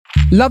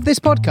Love this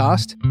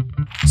podcast?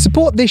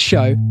 Support this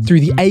show through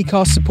the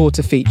Acast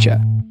supporter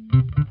feature.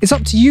 It's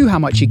up to you how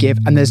much you give,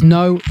 and there's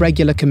no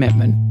regular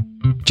commitment.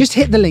 Just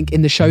hit the link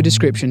in the show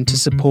description to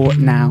support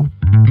now.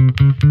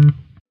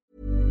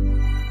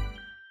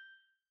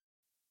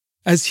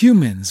 As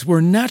humans, we're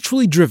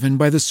naturally driven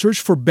by the search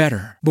for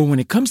better. But when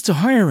it comes to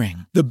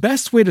hiring, the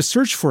best way to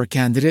search for a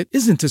candidate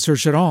isn't to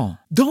search at all.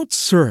 Don't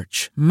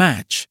search,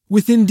 match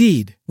with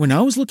Indeed. When I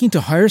was looking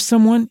to hire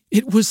someone,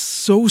 it was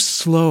so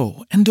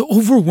slow and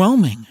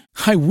overwhelming.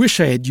 I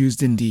wish I had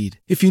used Indeed.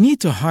 If you need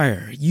to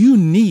hire, you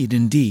need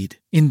Indeed.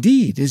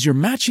 Indeed is your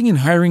matching and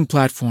hiring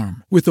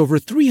platform with over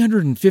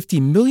 350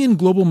 million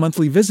global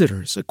monthly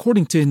visitors,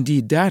 according to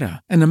Indeed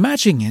data, and a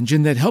matching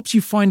engine that helps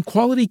you find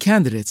quality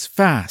candidates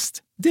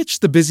fast. Ditch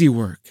the busy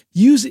work.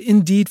 Use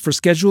Indeed for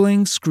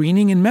scheduling,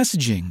 screening, and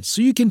messaging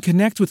so you can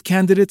connect with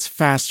candidates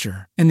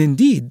faster. And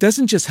Indeed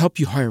doesn't just help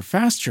you hire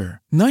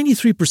faster.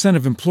 93%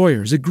 of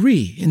employers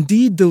agree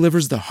Indeed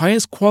delivers the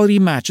highest quality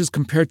matches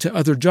compared to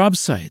other job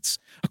sites,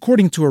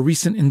 according to a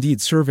recent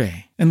Indeed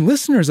survey. And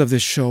listeners of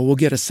this show will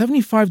get a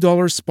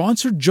 $75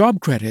 sponsored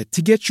job credit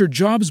to get your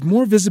jobs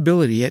more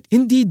visibility at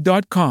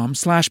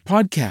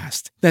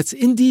Indeed.com/podcast. That's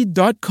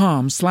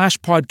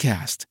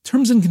Indeed.com/podcast.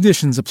 Terms and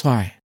conditions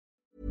apply.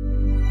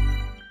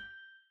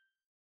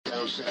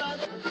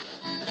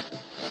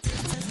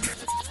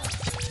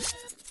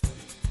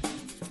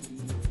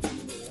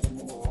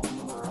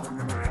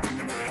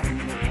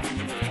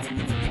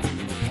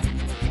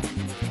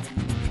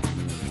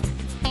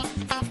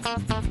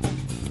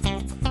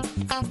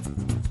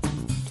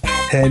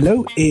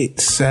 Hello,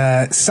 it's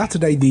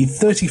Saturday the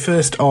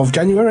 31st of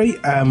January.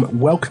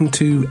 Welcome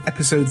to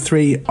episode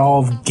 3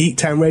 of Geek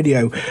Town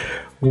Radio.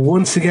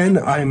 Once again,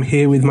 I'm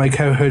here with my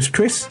co-host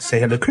Chris. Say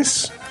hello,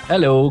 Chris.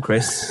 Hello,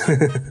 Chris.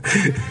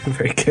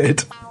 Very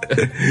good.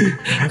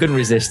 Couldn't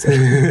resist.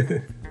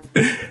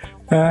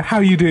 How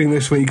are you doing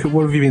this week?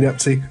 What have you been up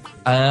to?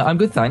 I'm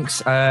good,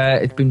 thanks.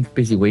 It's been a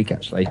busy week,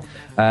 actually.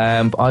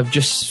 But we've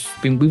just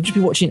been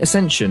watching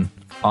Ascension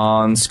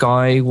on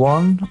Sky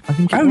One, I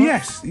think. Oh,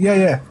 yes.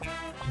 Yeah.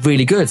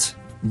 Really good.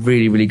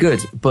 Really, really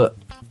good. But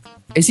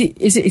is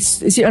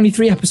it only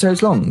 3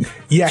 episodes long?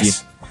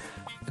 Yes.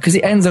 Because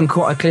it ends on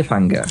quite a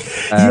cliffhanger.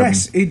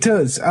 Yes, it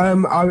does.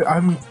 I'm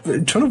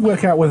trying to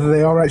work out whether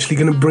they are actually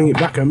going to bring it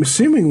back. I'm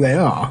assuming they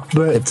are,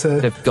 but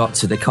they've got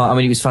to. They can't. I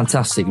mean, it was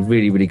fantastic,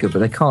 really, really good, but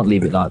they can't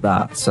leave it like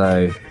that.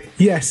 So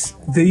yes,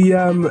 the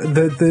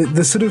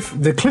sort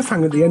of the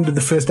cliffhanger at the end of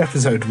the first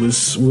episode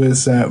was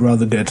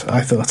rather good.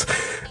 I thought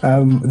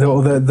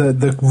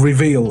the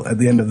reveal at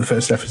the end of the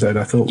first episode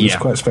I thought was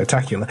quite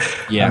spectacular.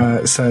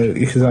 Yeah. So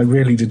because I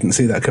really didn't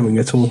see that coming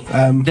at all.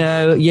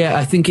 No, yeah,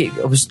 I think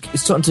it was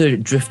starting to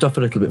drift off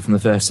a little bit from the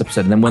first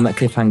episode, and then when that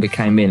cliffhanger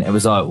came in, it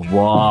was like,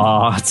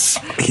 what?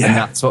 Yeah. And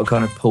that's what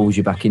kind of pulls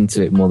you back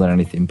into it more than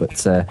anything.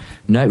 But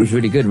no, it was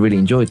really good. Really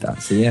enjoyed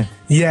that. So yeah.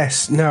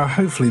 Yes. No.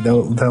 Hopefully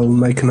they'll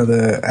make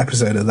another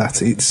episode of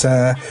that. It's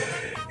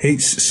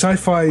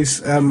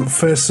Sci-Fi's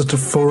first sort of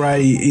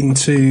foray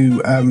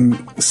into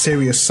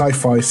serious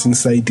sci-fi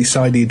since they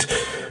decided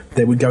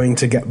they were going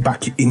to get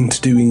back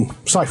into doing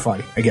sci-fi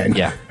again,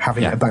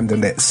 having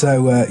abandoned it.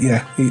 So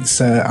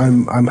it's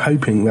I'm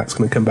hoping that's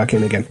going to come back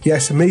in again.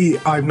 Yes, me,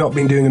 I've not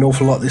been doing an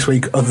awful lot this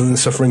week other than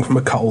suffering from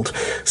a cold.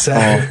 So.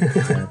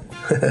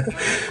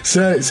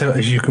 So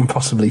as you can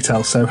possibly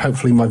tell, so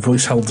hopefully my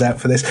voice holds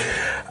out for this.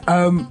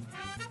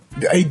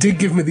 It did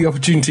give me the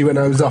opportunity when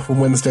I was off on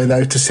Wednesday,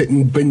 though, to sit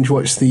and binge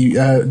watch the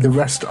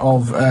rest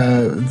of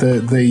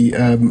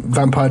the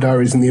Vampire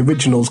Diaries and the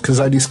originals, because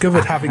I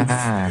discovered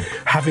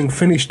having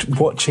finished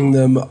watching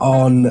them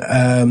on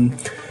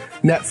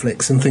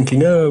Netflix and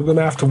thinking, I'm going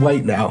to have to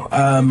wait now.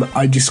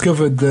 I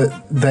discovered that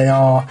they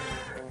are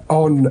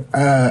on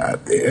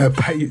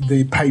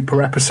the pay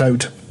per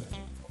episode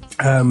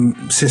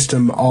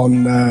system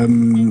on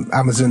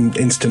Amazon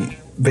Instant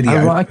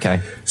Video. Oh, right, okay.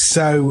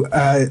 So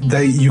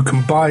you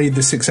can buy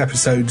the 6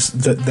 episodes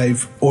that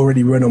they've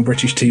already run on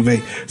British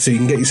TV, so you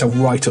can get yourself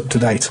right up to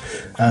date.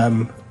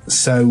 For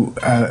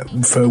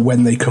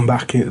when they come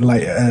back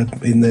later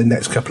in the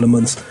next couple of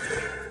months.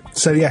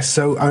 So yes,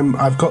 so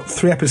I've got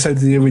 3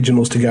 episodes of the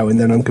originals to go, and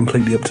then I'm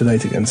completely up to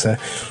date again. So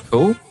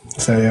cool.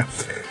 So yeah.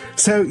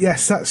 So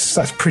yes,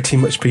 that's pretty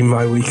much been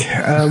my week.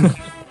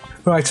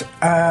 Right,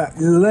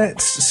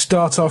 let's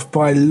start off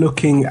by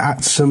looking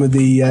at some of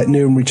the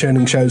new and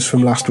returning shows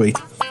from last week.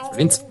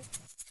 Brilliant.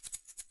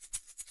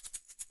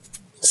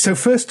 So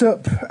first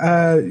up,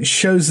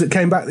 shows that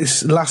came back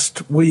this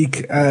last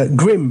week,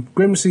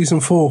 Grimm Season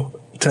 4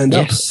 turned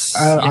up. Yes.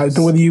 I don't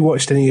know whether you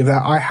watched any of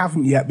that. I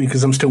haven't yet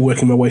because I'm still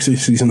working my way through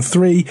Season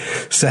 3,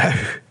 so...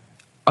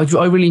 I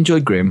really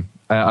enjoyed Grimm.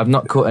 I've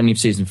not caught any of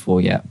Season 4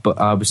 yet, but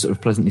I was sort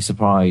of pleasantly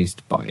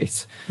surprised by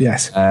it.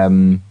 Yes.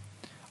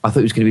 I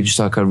thought it was going to be just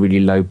like a really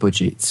low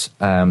budget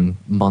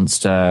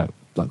monster,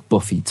 like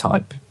Buffy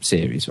type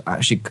series.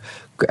 Actually,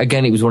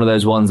 again, it was one of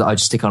those ones that I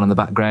just stick on in the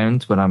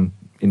background when I'm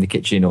in the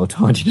kitchen or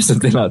tidying or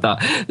something like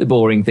that, the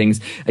boring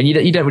things, and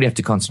you don't really have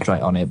to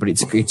concentrate on it, but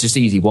it's just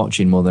easy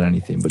watching more than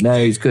anything. But no,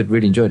 it's good.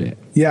 Really enjoyed it.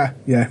 Yeah,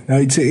 no,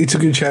 it's a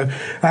good show.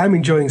 I am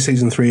enjoying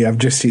season 3.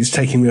 It's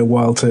taking me a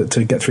while to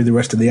get through the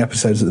rest of the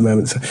episodes at the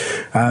moment.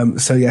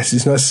 So yes,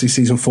 it's nice to see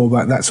season 4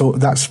 back.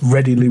 That's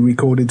readily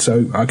recorded,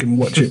 so I can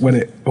watch it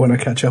when I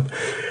catch up.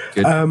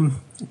 Good.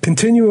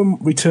 Continuum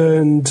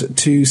returned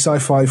to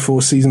Sci-Fi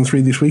for season 3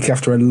 this week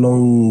after a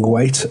long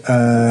wait.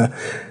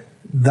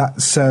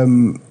 It's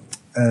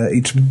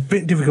a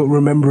bit difficult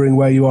remembering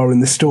where you are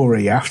in the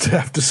story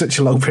after such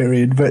a long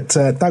period, but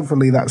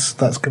thankfully that's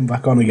come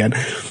back on again.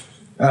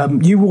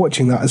 You were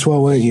watching that as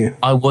well, weren't you?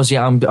 I was,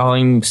 yeah.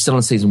 I'm still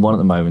on season 1 at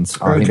the moment.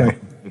 I think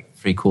I'm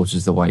 3/4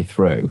 of the way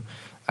through.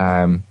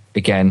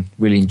 Again,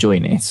 really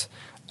enjoying it.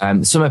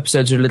 Some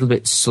episodes are a little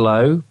bit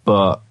slow,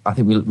 but I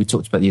think we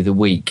talked about the other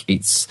week.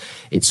 It's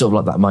sort of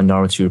like that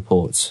Minority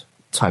Report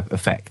type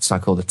effect,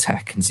 like all the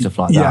tech and stuff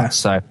like that.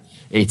 So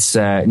it's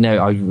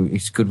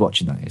it's good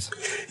watching that. Is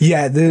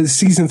the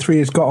season 3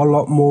 has got a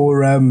lot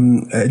more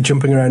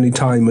jumping around in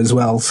time as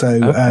well. So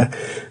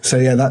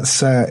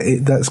that's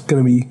going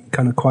to be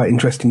kind of quite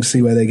interesting to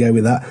see where they go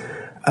with that.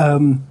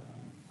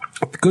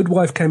 The Good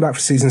Wife came back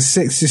for season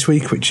 6 this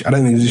week, which I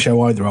don't think is a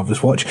show either of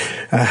us watch.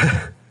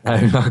 No,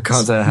 I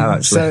can't say how,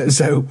 actually.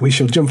 So we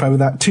shall jump over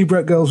that. Two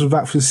Broke Girls was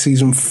back for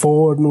season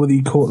 4. I don't know whether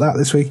you caught that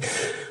this week.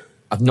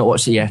 I've not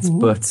watched it yet,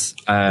 but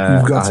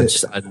I love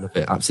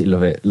it.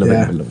 Absolutely love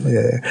it.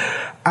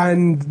 Yeah.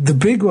 And the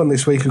big one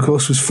this week, of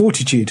course, was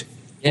Fortitude.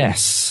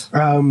 Yes.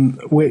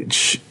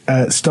 Which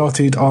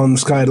started on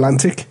Sky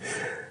Atlantic.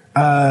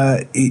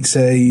 I'm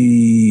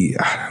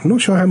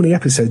not sure how many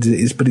episodes it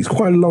is, but it's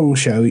quite a long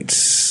show.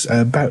 It's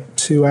about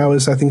 2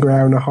 hours, I think, or an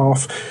hour and a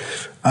half.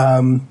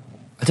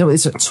 I don't know,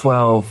 it's at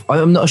 12.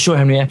 I'm not sure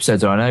how many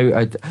episodes are. I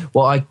know.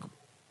 I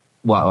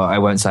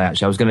won't say,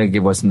 actually. I was going to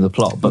give away some of the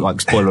plot, but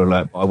like, spoiler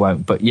alert, I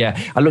won't. But yeah,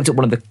 I looked at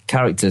one of the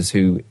characters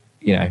who,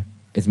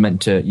 is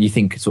meant to, you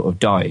think sort of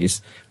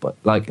dies, but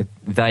like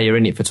they are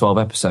in it for 12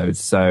 episodes.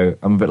 So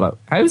I'm a bit like,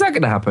 how is that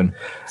going to happen?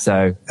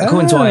 So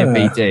according to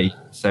IMDb,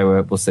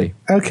 so we'll see.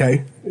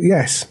 Okay.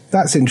 Yes.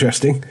 That's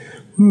interesting.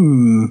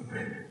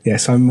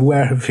 Yes, I'm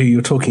aware of who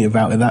you're talking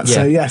about with that. Yeah.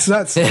 So yes,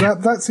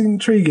 that's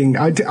intriguing.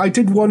 I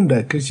did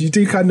wonder, because you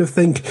do kind of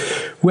think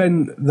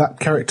when that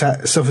character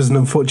suffers an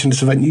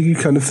unfortunate event, you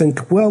kind of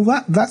think, well,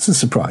 that's a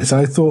surprise.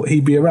 I thought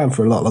he'd be around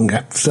for a lot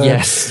longer. So,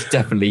 yes,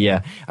 definitely,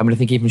 yeah. I mean, I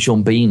think even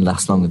Sean Bean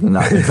lasts longer than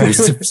that in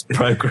most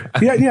programs.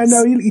 Yeah,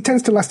 no, he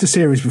tends to last a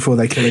series before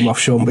they kill him off,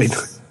 Sean Bean.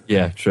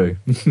 Yeah, true.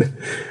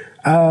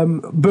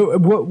 But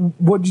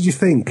what did you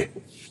think?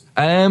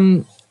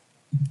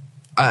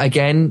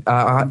 Again,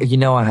 I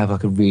have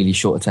like a really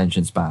short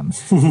attention span.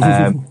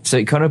 So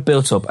it kind of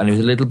built up and it was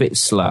a little bit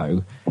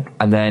slow,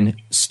 and then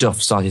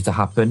stuff started to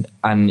happen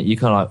and you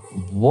kind of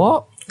like,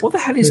 what the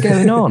hell is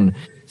going on,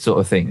 sort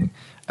of thing.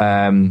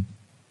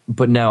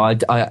 But no,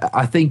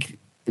 I think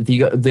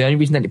the only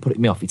reason that it put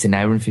me off, it's an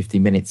hour and 50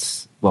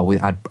 minutes, well,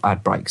 with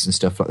ad breaks and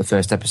stuff, like the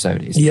first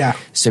episode is. Yeah.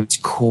 So it's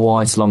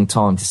quite a long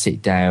time to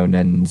sit down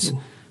and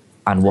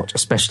watch,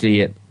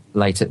 especially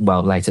late at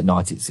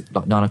night. It's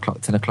like 9 o'clock,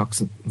 10 o'clock,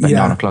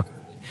 9 o'clock.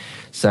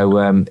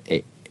 So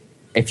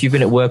if you've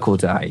been at work all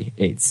day,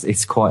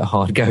 it's quite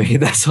hard going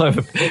at that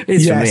time.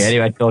 It's for me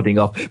anyway, nodding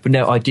off. But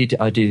no, I did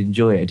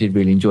enjoy it. I did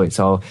really enjoy it.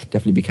 So I'll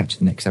definitely be catching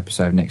the next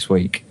episode next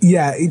week.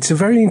 Yeah, it's a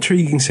very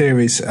intriguing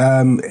series.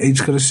 It's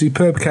got a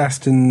superb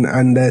cast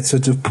and they're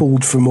sort of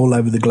pulled from all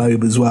over the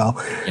globe as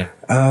well. Yeah.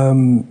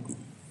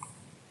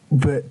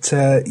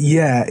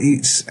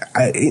 It's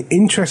an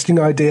interesting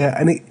idea,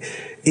 and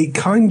it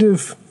kind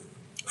of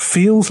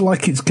feels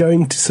like it's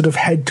going to sort of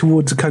head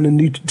towards a kind of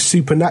new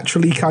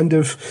supernaturally kind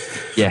of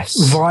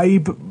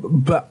vibe,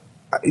 but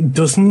it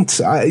doesn't.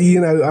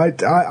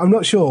 I'm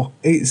not sure.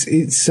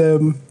 It's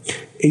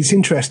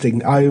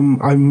interesting.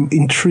 I'm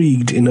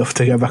intrigued enough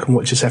to go back and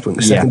watch the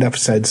second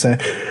episode. So.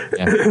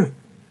 Yeah.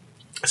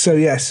 So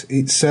yes,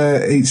 it's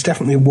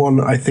definitely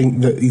one I think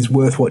that is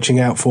worth watching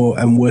out for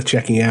and worth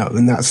checking out,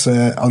 and that's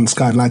on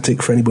Sky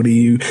Atlantic for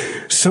anybody who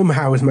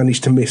somehow has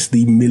managed to miss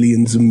the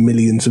millions and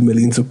millions and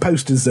millions of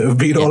posters that have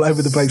been all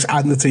over the place,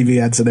 and the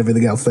TV ads and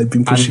everything else. They've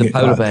been pushing it. And the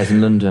polar bears in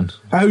London.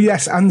 Oh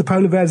yes, and the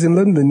polar bears in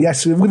London.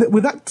 Yes,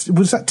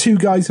 was that two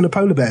guys in a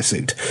polar bear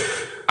suit?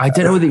 I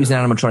don't know whether it was an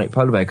animatronic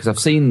polar bear, because I've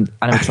seen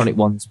animatronic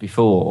ones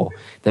before.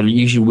 They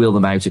usually wheel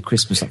them out at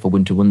Christmas, like for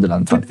Winter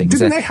Wonderland type things.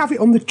 Didn't they have it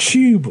on the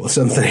tube or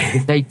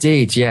something? They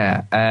did,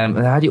 yeah. And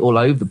they had it all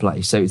over the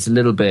place, so it's a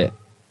little bit...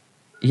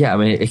 Yeah, I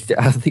mean,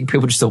 I think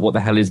people just thought, what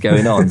the hell is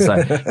going on?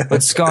 So,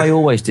 but Sky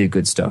always do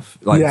good stuff.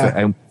 Like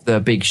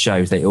the big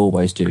shows, they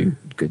always do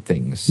good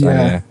things.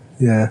 So,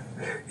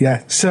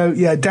 Yeah. So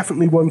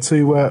definitely one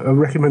to a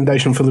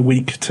recommendation for the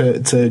week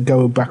to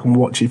go back and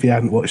watch if you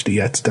hadn't watched it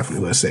yet. It's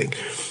definitely worth seeing.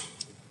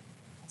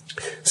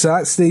 So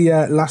that's the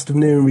last of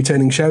new and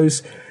returning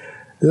shows.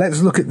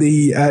 Let's look at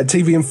the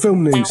TV and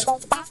film news.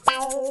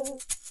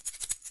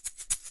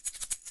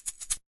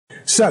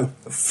 So,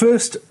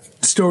 first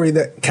story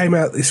that came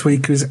out this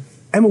week was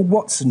Emma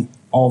Watson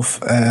of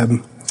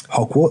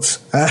Hogwarts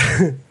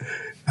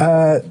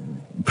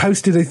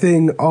posted a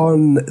thing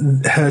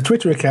on her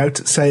Twitter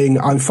account saying,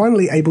 "I'm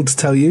finally able to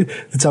tell you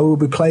that I will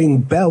be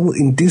playing Belle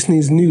in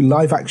Disney's new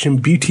live-action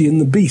Beauty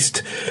and the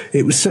Beast.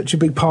 It was such a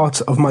big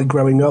part of my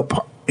growing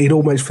up. It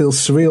almost feels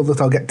surreal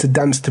that I'll get to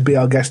dance to Be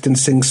Our Guest and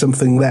sing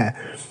something there.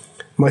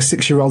 My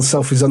 6-year-old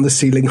self is on the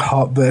ceiling,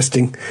 heart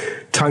bursting.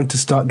 Time to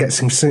start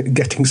getting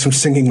some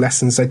singing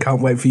lessons. I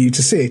can't wait for you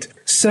to see it."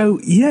 So,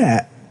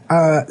 yeah,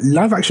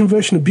 live-action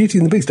version of Beauty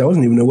and the Beast. I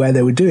wasn't even aware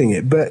they were doing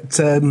it, but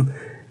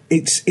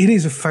it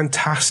is a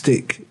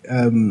fantastic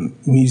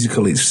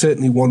musical. It's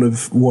certainly one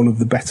of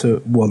the better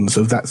ones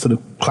of that sort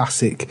of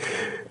classic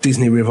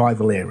Disney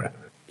revival era.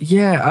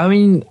 Yeah, I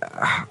mean,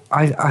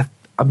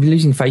 I'm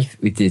losing faith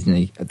with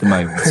Disney at the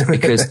moment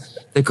because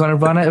they kind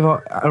of run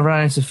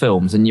out of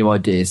films and new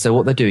ideas. So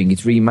what they're doing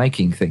is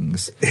remaking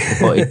things,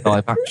 but in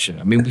live action.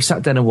 I mean, we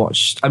sat down and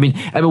watched. I mean,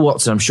 Emma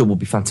Watson, I'm sure, will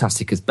be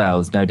fantastic as Belle.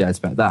 There's no doubt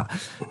about that.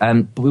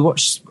 But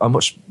I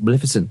watched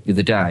Maleficent the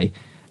other day,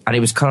 and it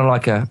was kind of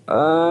like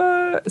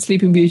a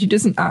Sleeping Beauty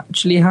doesn't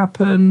actually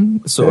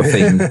happen sort of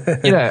thing.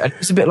 You know, and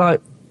it's a bit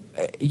like,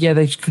 yeah,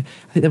 I think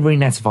they're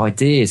running out of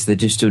ideas. They're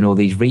just doing all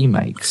these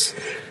remakes.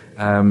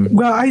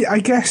 Well, I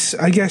guess.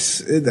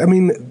 I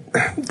mean,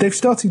 they've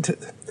started to.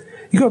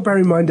 You got to bear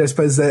in mind, I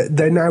suppose, that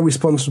they're now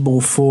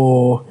responsible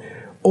for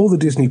all the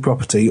Disney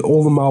property,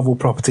 all the Marvel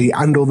property,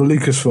 and all the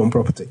Lucasfilm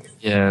property.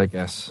 Yeah, I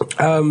guess.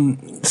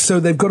 So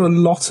they've got a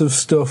lot of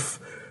stuff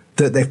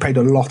that they've paid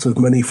a lot of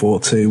money for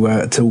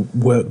to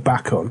work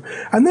back on,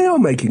 and they are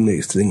making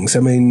these things. I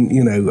mean,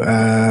 you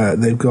know,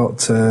 they've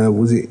got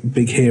was it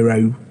Big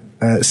Hero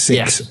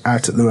 6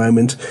 out at the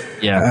moment,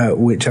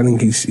 which I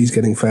think he's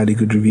getting fairly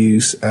good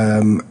reviews,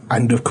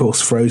 and of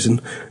course Frozen,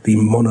 the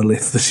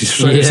monolith that is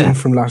Frozen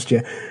from last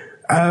year.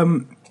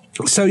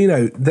 So, you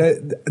know,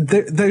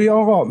 they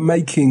are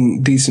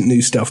making decent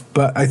new stuff,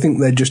 but I think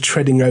they're just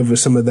treading over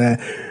some of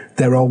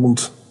their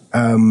old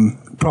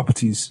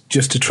properties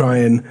just to try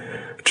and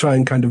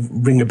kind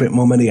of wring a bit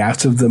more money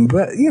out of them.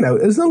 But, you know,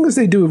 as long as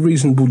they do a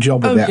reasonable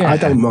job of it, I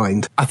don't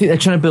mind. I think they're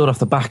trying to build off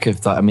the back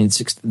of that. I mean,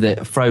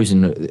 the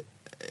Frozen,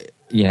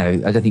 you know,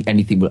 I don't think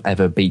anything will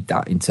ever beat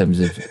that in terms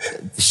of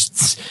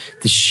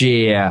the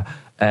sheer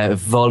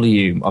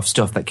volume of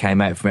stuff that came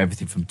out, from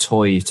everything from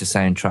toys to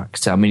soundtracks.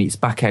 So, I mean, it's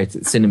back out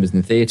at cinemas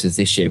and theatres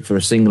this year for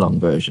a sing-along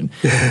version.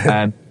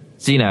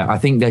 So, you know, I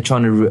think they're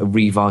trying to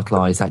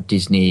revitalise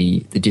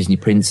the Disney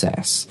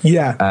princess.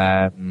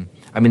 Yeah.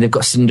 I mean, they've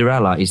got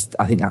Cinderella.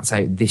 I think that's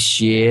out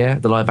this year,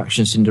 the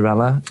live-action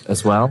Cinderella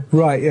as well.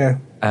 Right, yeah.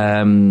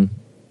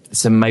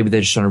 So maybe they're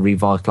just trying to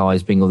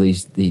revitalise bring all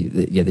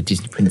the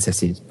Disney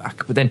princesses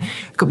back. But then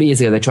a couple of years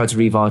ago, they tried to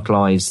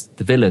revitalise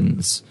the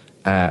villains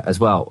as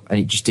well, and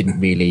it just didn't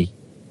really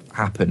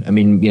happen. I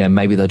mean, you know,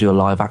 maybe they'll do a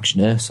live-action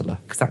Ursula,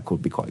 because that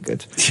could be quite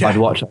good. Yeah. I'd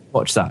watch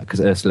that,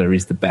 because Ursula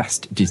is the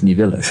best Disney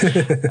villain.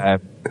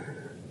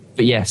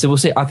 But yeah, so we'll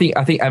see. I think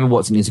Emma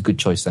Watson is a good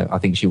choice, though. I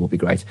think she will be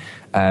great.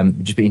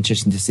 It'd just be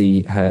interesting to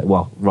see her,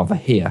 well, rather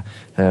hear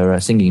her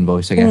singing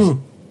voice, I guess.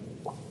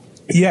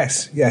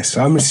 Yes.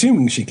 I'm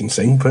assuming she can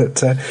sing,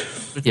 but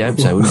yeah, I hope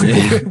so,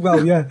 wouldn't you?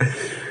 Well, yeah.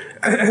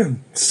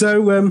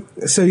 So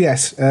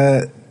yes,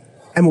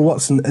 Emma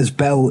Watson as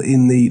Belle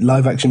in the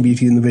live-action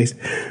Beauty and the Beast.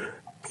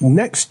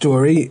 Next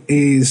story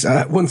is,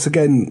 once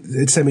again,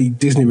 it's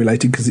semi-Disney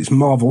related because it's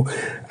Marvel,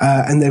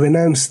 and they've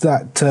announced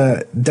that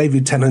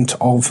David Tennant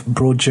of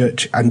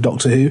Broadchurch and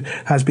Doctor Who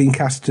has been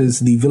cast as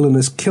the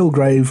villainous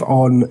Kilgrave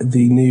on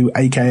the new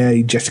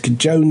AKA Jessica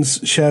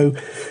Jones show,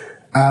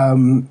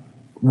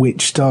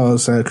 which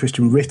stars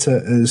Christian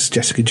Ritter as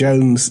Jessica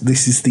Jones.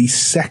 This is the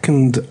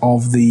second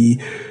of the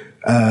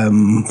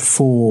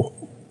 4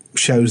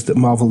 shows that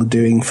Marvel are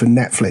doing for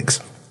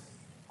Netflix.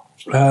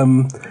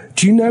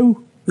 Do you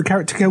know the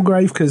character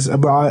Kilgrave? Because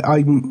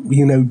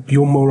you know,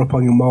 you're more up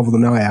on your Marvel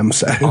than I am.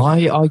 So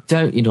I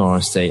don't, in all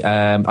honesty.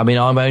 I mean,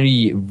 I'm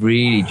only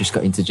really just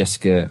got into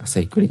Jessica.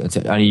 I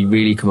only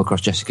really come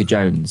across Jessica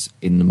Jones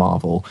in the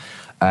Marvel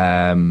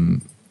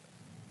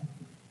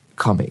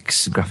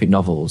comics, graphic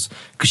novels,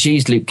 because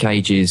she's Luke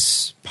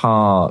Cage's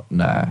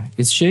partner.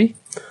 Is she?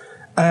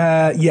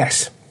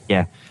 Yes.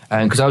 Yeah.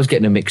 Because I was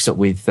getting her mixed up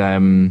with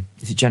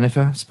is it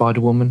Jennifer,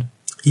 Spider-Woman?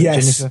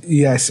 Yes, Jennifer?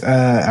 Yes.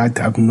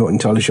 I'm not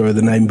entirely sure of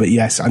the name, but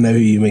yes, I know who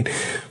you mean.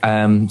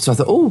 So I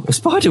thought, a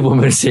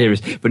Spider-Woman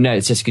series, but no,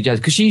 it's Jessica Jones,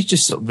 because she's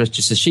just sort of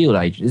just a S.H.I.E.L.D.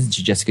 agent, isn't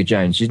she? Jessica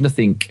Jones. She's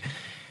nothing.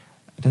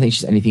 I don't think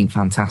she's anything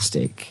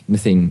fantastic.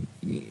 Nothing.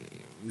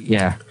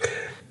 Yeah.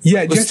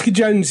 Yeah, Jessica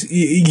Jones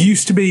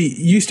used to be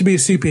a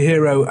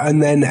superhero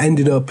and then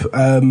ended up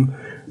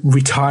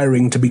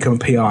retiring to become a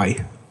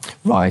PI.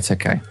 Right.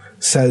 Okay.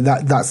 So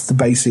that's the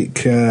basic.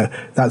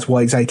 That's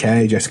why it's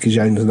AKA Jessica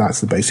Jones, and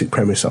that's the basic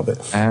premise of it.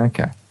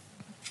 Okay.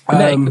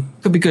 It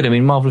could be good. I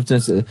mean, Marvel have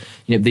done,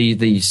 you know,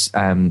 these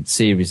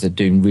series are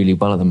doing really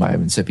well at the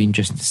moment, so it'd be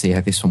interesting to see how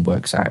this one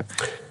works out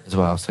as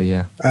well. So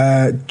yeah.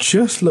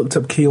 Just looked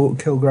up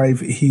Kilgrave.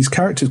 His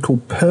character is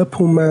called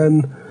Purple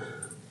Man.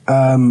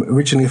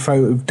 Originally a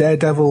photo of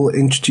Daredevil,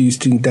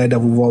 introduced in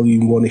Daredevil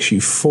Volume 1, Issue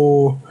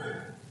 4.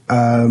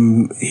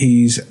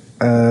 He's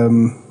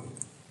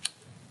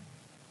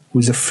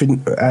was a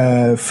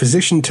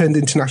physician turned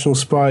international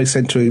spy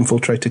sent to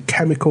infiltrate a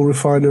chemical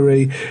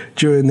refinery.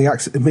 During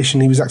the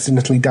mission, he was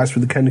accidentally doused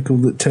with a chemical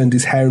that turned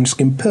his hair and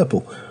skin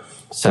purple.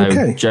 So,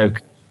 okay.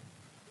 Joke.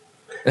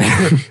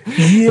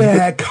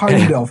 Yeah,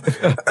 kind of.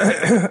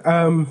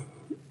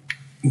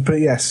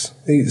 But yes,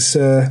 it's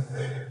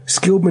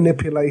skilled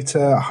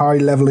manipulator,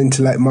 high-level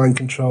intellect, mind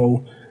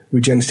control,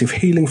 regenerative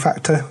healing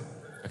factor.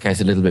 Okay,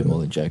 it's a little bit more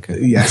than Joker.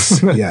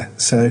 Yes, yeah.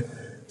 So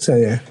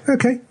yeah.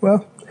 Okay,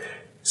 well,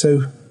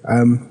 so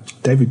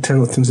David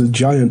Templeton's a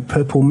giant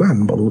purple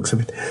man by the looks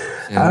of it.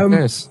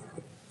 Yeah,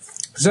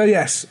 so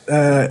yes,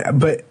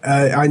 but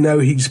I know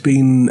he's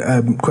been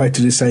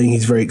quoted as saying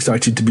he's very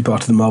excited to be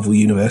part of the Marvel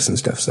universe and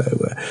stuff.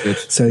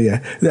 So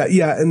yeah,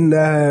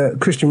 and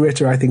Christian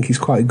Ritter, I think he's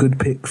quite a good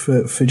pick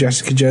for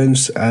Jessica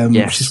Jones.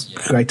 Yes, she's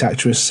a great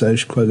actress, so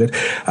she's quite good.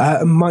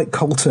 Mike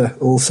Coulter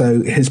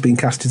also has been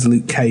cast as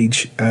Luke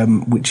Cage,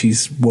 which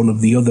is one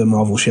of the other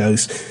Marvel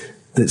shows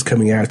that's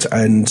coming out,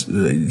 and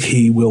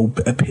he will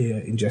appear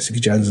in Jessica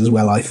Jones as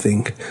well, I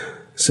think.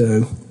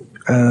 So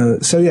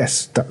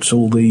yes, that's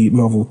all the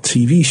Marvel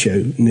TV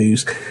show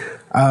news.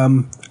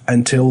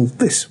 Until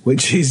this,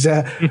 which is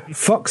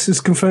Fox has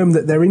confirmed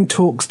that they're in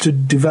talks to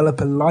develop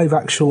a live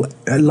action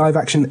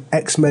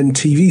X-Men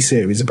TV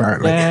series,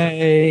 apparently.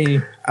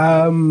 Yay.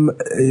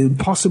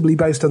 Possibly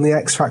based on the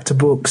X Factor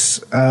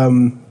books.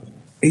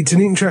 It's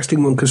an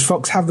interesting one because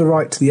Fox have the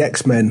right to the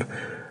X-Men,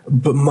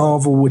 but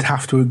Marvel would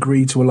have to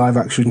agree to a live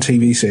action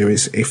TV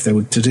series if they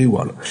were to do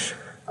one.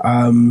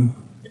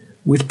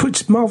 Which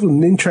puts Marvel in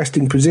an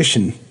interesting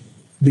position,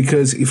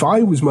 because if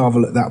I was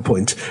Marvel at that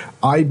point,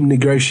 I'm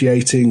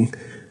negotiating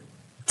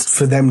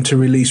for them to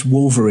release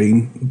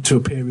Wolverine to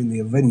appear in the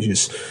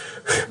Avengers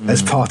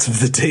as part of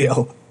the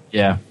deal.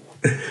 Yeah.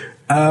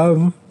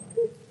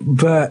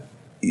 But,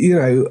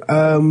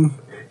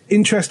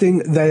 interesting.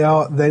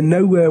 They're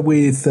nowhere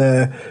with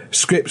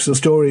scripts or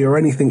story or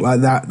anything like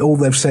that. All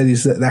they've said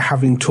is that they're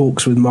having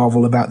talks with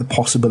Marvel about the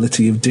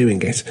possibility of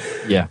doing it.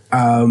 Yeah.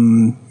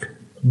 And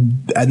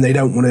they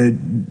don't want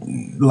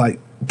to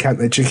count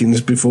their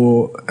chickens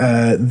before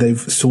they've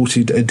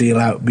sorted a deal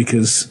out,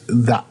 because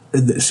that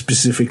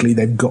specifically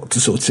they've got to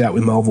sort it out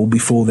with Marvel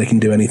before they can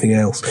do anything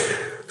else.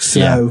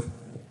 So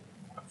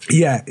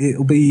yeah,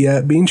 it'll be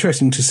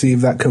interesting to see if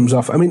that comes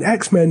off. I mean,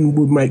 X-Men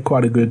would make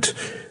quite a good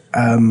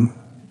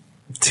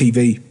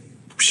TV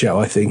show,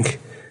 I think,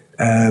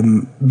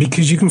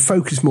 because you can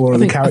focus more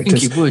on the characters. I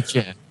think it would,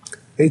 yeah.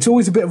 It's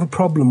always a bit of a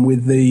problem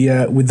with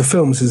the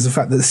films, is the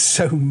fact that there's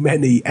so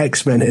many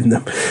X-Men in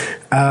them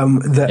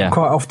that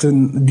quite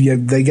often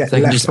they get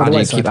left by the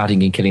wayside. Keep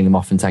adding and killing them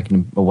off and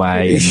taking them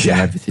away and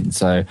everything.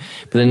 So,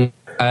 but then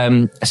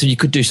so you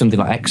could do something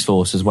like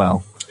X-Force as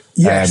well.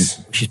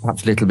 Yes, which is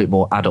perhaps a little bit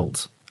more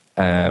adult.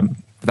 But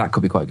that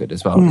could be quite good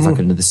as well. It's like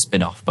another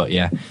spin-off. But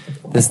yeah,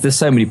 there's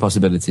so many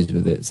possibilities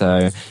with it.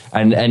 So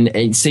and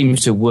it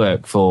seems to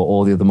work for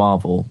all the other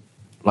Marvel,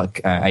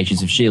 like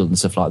Agents of S.H.I.E.L.D. and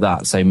stuff like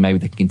that. So maybe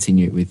they can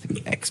continue it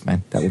with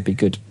X-Men. That would be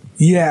good.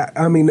 Yeah,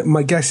 I mean,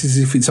 my guess is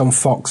if it's on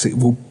Fox, it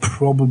will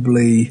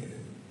probably...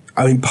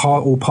 I mean,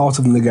 part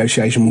of the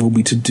negotiation will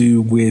be to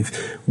do with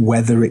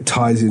whether it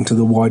ties into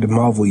the wider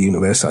Marvel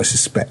universe, I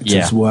suspect,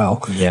 as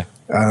well. Yeah.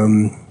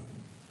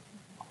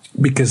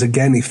 Because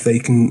again, if they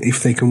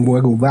can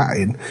wiggle that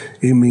in,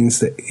 it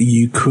means that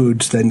you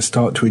could then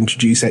start to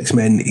introduce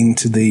X-Men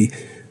into the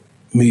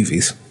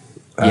movies.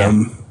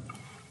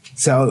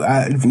 So,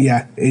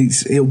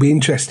 it'll be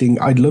interesting.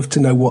 I'd love to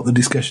know what the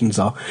discussions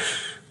are.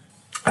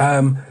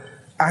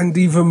 And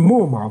even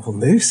more Marvel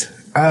news.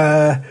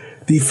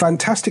 The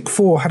Fantastic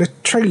Four had a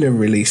trailer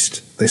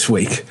released this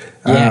week.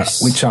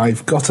 Yes. Which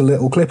I've got a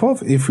little clip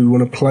of, if we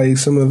want to play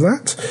some of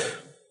that.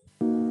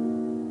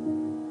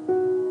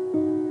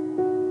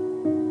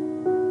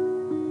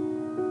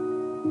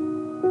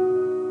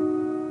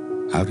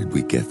 How did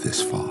we get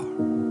this far?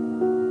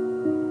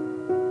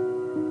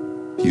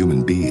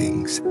 Human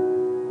beings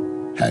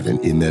have an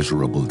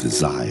immeasurable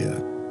desire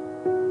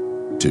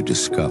to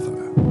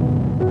discover,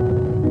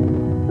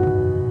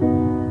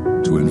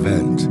 to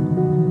invent,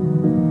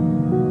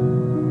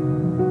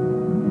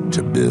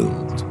 to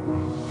build.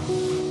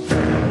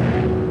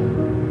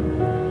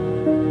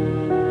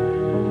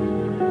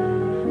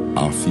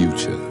 Our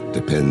future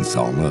depends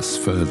on us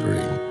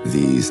furthering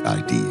these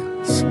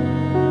ideas.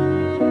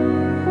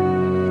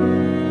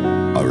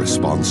 A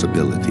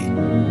responsibility.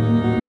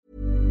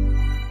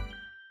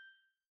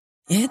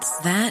 It's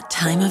that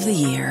time of the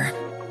year.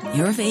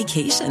 Your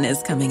vacation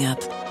is coming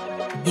up.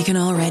 You can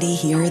already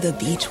hear the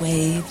beach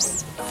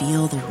waves,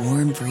 feel the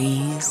warm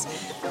breeze,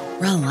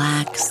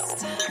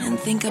 relax, and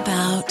think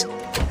about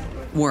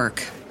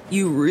work.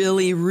 You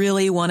really,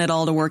 really want it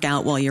all to work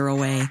out while you're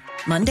away.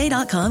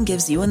 Monday.com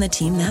gives you and the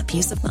team that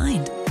peace of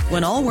mind.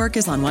 When all work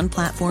is on one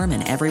platform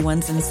and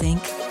everyone's in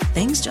sync,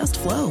 things just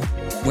flow.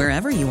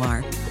 Wherever you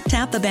are,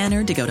 tap the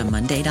banner to go to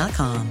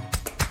Monday.com.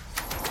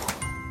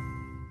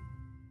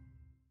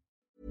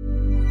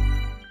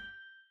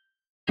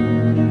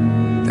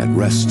 That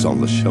rests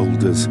on the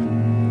shoulders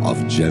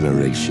of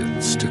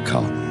generations to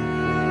come.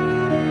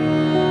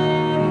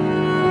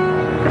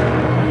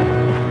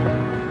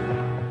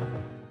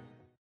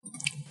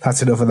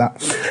 That's enough of that.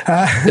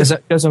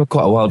 It goes on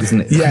quite a while,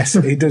 doesn't it? Yes,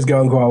 it does go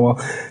on quite a while.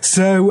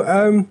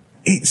 So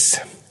it's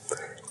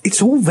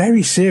all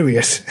very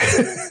serious.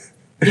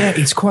 Yeah,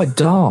 it's quite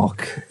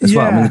dark as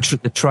well. I Yeah. mean,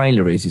 the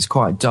trailer is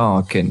quite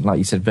dark and, like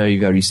you said, very,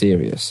 very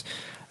serious.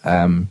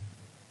 And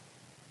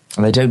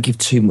they don't give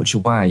too much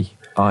away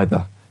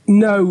either.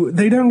 No,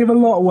 they don't give a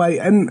lot away,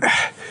 and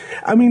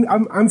I mean,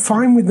 I'm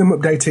fine with them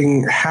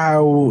updating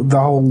how the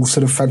whole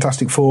sort of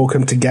Fantastic Four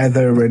come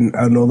together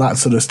and all that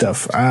sort of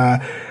stuff.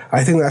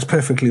 I think that's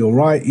perfectly all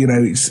right. You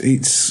know,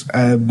 it's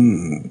I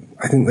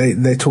think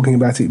they're talking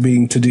about it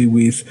being to do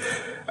with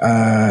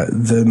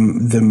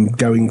them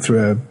going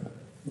through a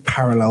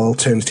parallel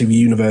alternative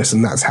universe,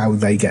 and that's how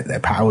they get their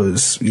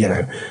powers. You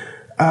know,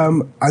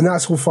 and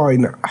that's all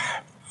fine.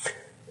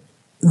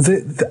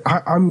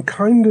 I'm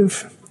kind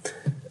of.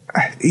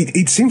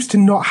 It seems to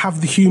not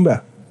have the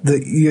humour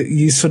that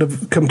you sort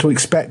of come to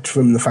expect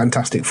from the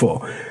Fantastic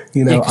Four.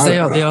 You know, because they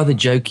are the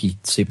jokey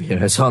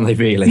superheroes, aren't they?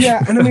 Really?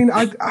 Yeah, and I mean,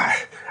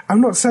 I'm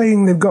not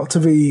saying they've got to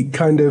be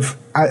kind of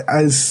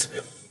as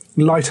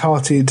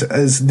light-hearted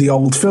as the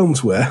old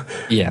films were.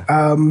 Yeah.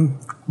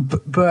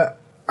 But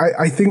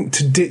I think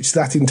to ditch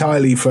that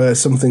entirely for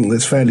something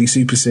that's fairly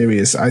super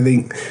serious, I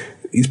think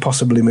is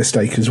possibly a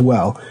mistake as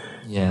well.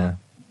 Yeah.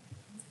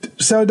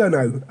 So I don't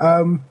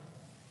know.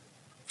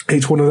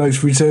 It's one of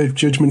those reserved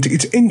judgment.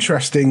 It's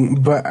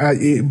interesting, but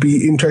it'd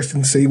be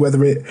interesting to see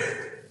whether it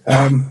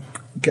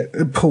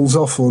pulls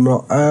off or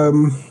not.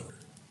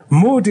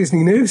 More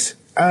Disney news.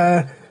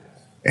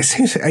 It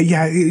seems,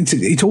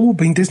 it's all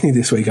been Disney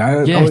this week.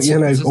 Or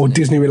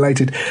Disney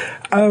related.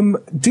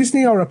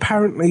 Disney are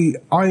apparently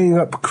eyeing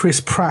up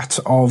Chris Pratt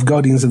of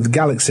Guardians of the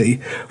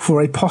Galaxy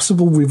for a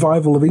possible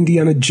revival of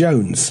Indiana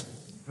Jones.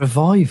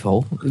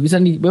 Revival? It was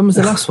only, when was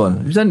the last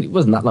one? It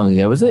wasn't that long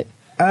ago, was it?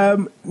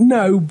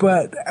 No,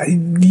 but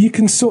you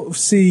can sort of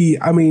see,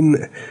 I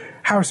mean,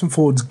 Harrison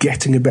Ford's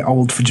getting a bit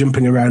old for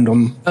jumping around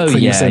on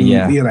things.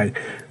 You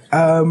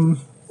know.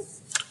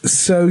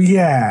 So,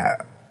 yeah.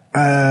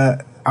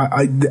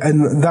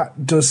 And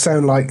that does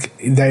sound like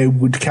they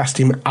would cast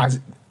him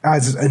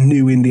as a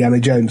new Indiana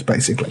Jones,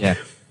 basically. Yeah.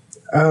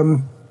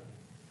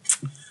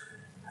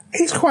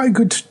 He's quite a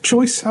good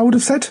choice, I would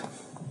have said.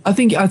 I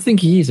think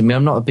he is. I mean,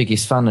 I'm not the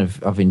biggest fan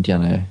of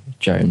Indiana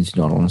Jones,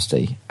 in all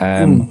honesty.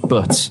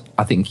 But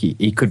I think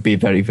he could be a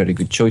very, very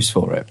good choice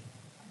for it.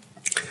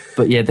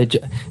 But yeah,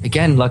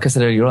 again, like I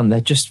said earlier on,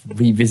 they're just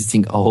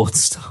revisiting old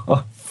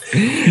stuff.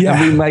 Yeah.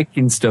 And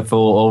remaking stuff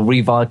or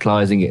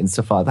revitalising it and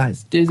stuff like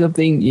that. Do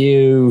something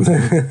new.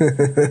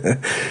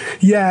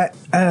 Yeah,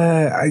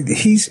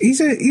 he's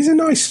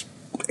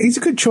a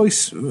good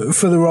choice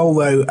for the role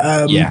though.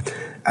 Yeah.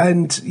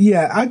 And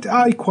yeah,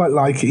 I quite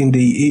like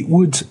Indy. It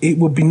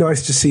would be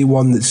nice to see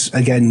one that's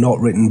again not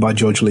written by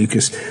George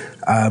Lucas,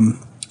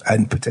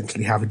 and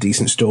potentially have a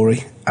decent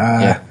story.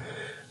 Yeah.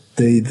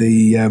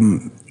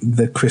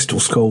 The Crystal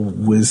Skull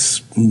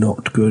was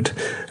not good,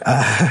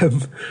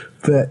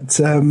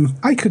 but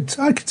I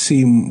could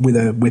see him with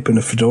a whip and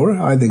a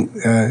fedora. I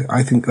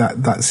think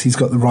that's he's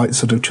got the right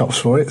sort of chops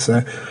for it.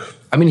 So,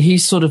 I mean,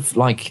 he's sort of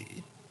like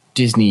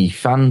Disney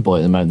fanboy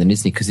at the moment, then,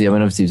 isn't he? Because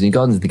obviously he was in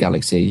Guardians of the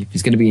Galaxy.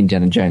 He's going to be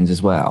Indiana Jones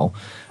as well.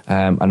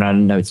 And I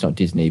know it's not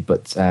Disney,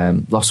 but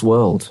Lost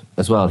World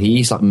as well.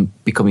 He's like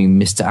becoming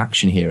Mr.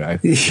 Action Hero.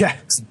 Yeah.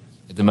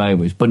 At the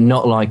moment, but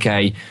not like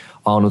a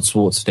Arnold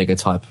Schwarzenegger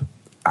type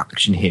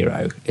action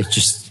hero. It's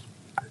just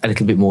a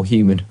little bit more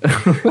human.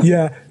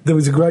 Yeah, there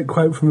was a great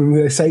quote from him.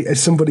 They say,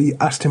 somebody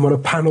asked him on a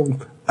panel,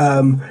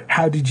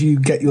 how did you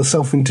get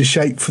yourself into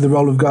shape for the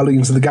role of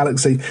Guardians of the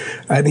Galaxy?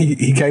 And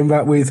he came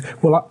back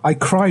with, well, I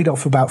cried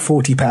off about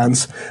 40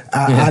 pounds.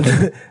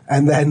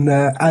 And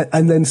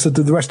then sort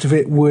of the rest of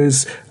it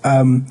was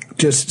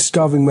just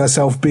starving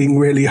myself, being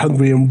really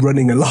hungry and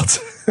running a lot.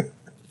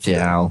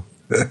 Yeah.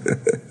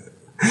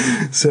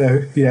 So,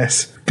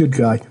 yes, good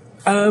guy.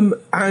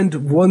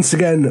 And once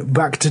again,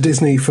 back to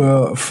Disney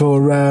for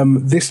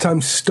this time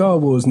Star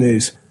Wars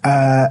news.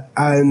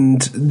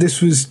 And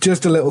this was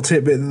just a little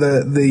tidbit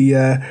that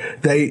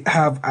they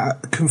have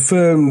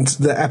confirmed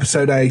that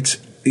Episode 8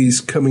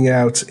 is coming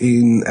out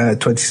in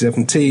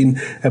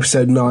 2017,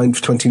 Episode 9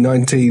 for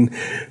 2019.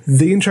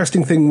 The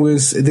interesting thing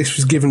was this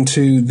was given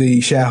to the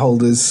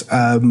shareholders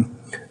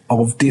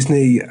of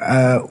Disney.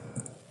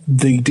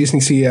 The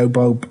Disney CEO,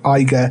 Bob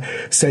Iger,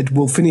 said,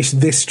 we'll finish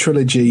this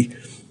trilogy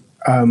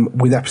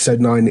with Episode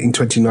 9 in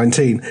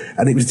 2019.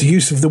 And it was the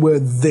use of the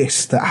word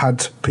this that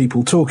had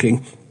people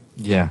talking.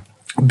 Yeah.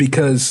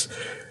 Because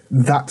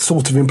that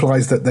sort of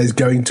implies that there's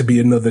going to be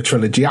another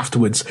trilogy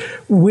afterwards,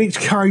 which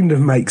kind of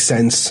makes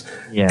sense.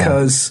 Yeah.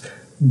 Because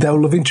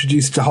they'll have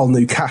introduced a whole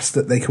new cast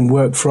that they can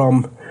work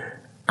from.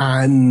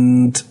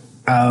 And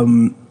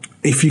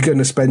if you're going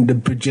to spend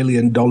 $1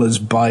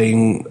 bajillion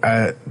buying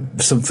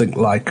something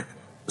like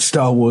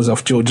Star Wars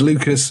off George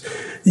Lucas,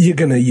 you're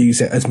going to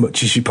use it as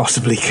much as you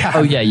possibly can.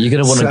 Oh yeah, you're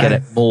going to want to get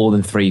it more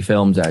than 3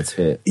 films out of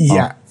it.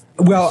 Yeah.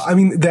 Well, I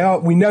mean,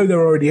 we know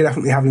they're already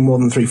definitely having more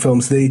than 3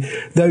 films.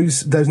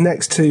 Those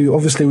next two,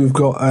 obviously we've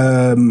got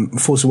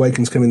Force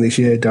Awakens coming this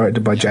year,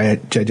 directed by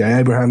J.J.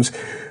 Abrams.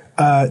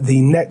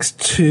 The next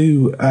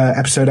two,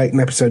 episode 8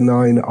 and episode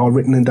 9, are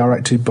written and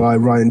directed by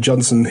Rian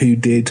Johnson, who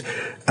did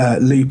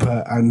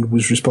Looper and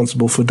was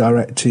responsible for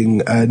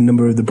directing a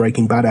number of the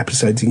Breaking Bad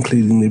episodes,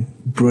 including the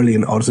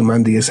brilliant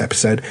Ozymandias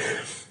episode.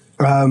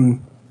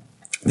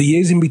 The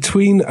years in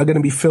between are going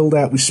to be filled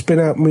out with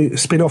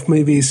spin-off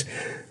movies.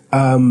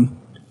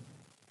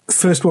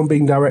 First one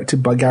being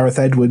directed by Gareth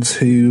Edwards,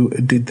 who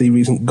did the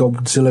recent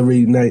Godzilla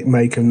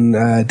remake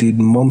and did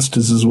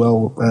Monsters as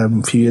well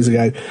a few years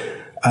ago.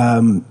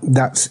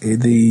 That's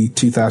the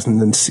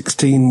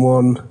 2016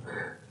 one.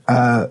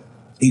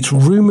 It's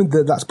rumoured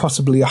that that's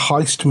possibly a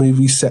heist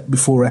movie set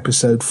before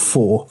episode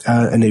 4,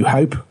 A New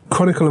Hope.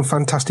 Chronicle and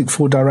Fantastic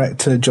Four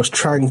director Josh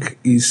Trank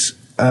is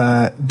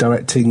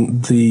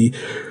directing the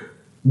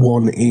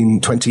one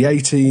in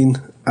 2018.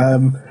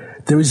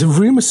 There is a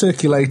rumour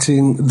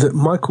circulating that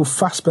Michael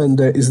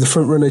Fassbender is the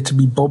frontrunner to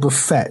be Boba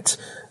Fett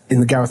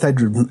in the Gareth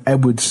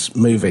Edwards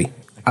movie,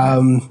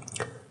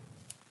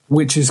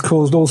 which has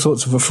caused all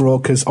sorts of a furore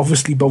because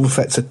obviously Boba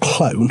Fett's a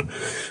clone.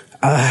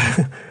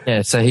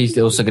 Yeah, so he's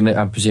also going to,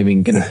 I'm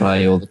presuming, going to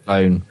play all the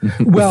clone.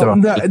 Well,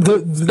 no, I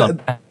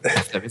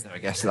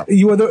guess.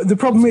 The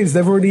problem is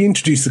they've already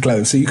introduced the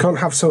clone, so you can't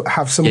have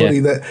somebody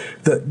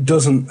that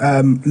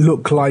doesn't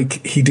look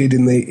like he did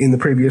in the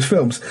previous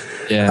films.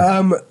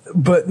 Yeah.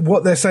 But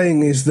what they're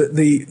saying is that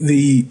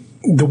the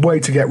way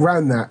to get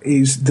around that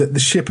is that the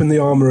ship and the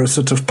armor are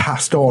sort of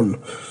passed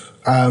on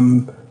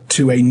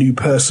to a new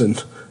person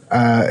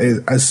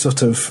as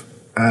sort of.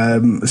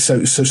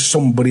 So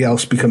somebody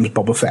else becomes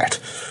Boba Fett.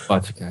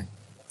 Right, okay.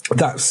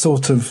 That's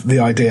sort of the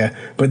idea,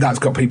 but that's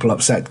got people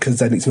upset because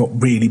then it's not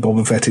really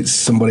Boba Fett, it's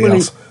somebody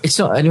else. It's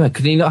not, anyway,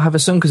 could he not have a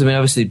son? Because, I mean,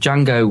 obviously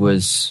Django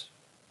was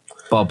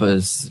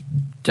Boba's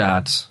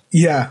dad.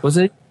 Yeah. Was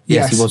he?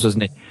 Yes, he was,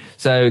 wasn't he?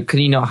 So can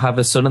he not have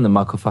a son and then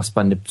Michael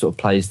Fassbender sort of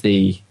plays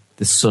the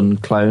son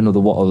clone or the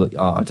what? Or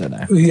I don't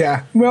know.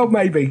 Yeah, well,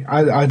 maybe.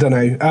 I don't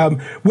know.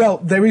 Well,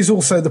 there is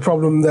also the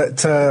problem that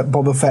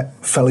Boba Fett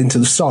fell into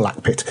the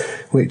Sarlacc pit,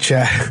 which...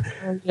 yeah,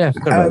 I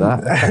forgot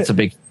about that. That's a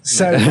big...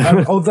 So,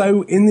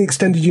 although in the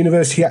extended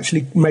universe he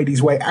actually made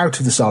his way out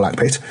of the Sarlacc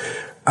pit,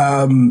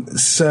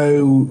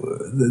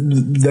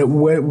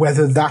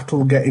 whether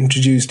that'll get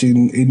introduced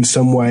in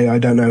some way, I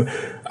don't know.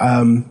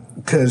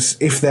 Because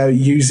if they're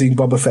using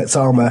Boba Fett's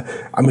armor,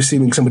 I'm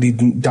assuming somebody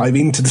didn't dive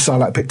into the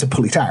Sarlacc pit to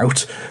pull it out.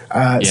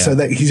 So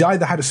that he's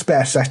either had a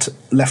spare set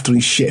left on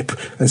his ship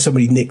and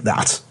somebody nicked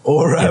that,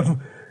 or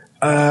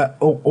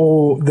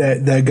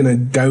they're going to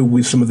go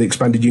with some of the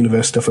expanded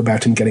universe stuff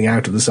about him getting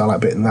out of the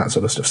Sarlacc pit and that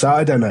sort of stuff. So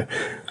I don't know.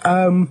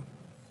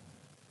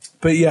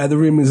 But yeah, the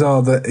rumours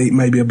are that it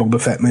may be a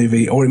Boba Fett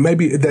movie, or it may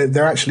be,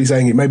 they're actually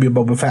saying it may be a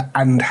Boba Fett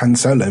and Han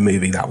Solo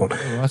movie, that one.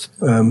 Right.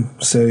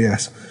 So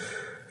yes.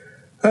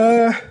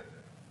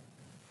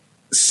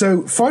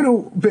 So,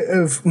 final bit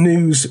of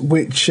news,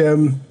 which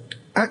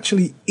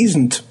actually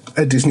isn't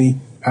a Disney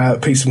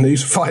piece of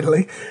news,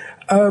 finally.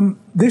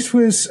 This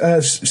was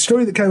a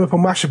story that came up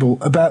on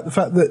Mashable about the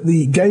fact that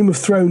the Game of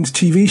Thrones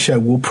TV show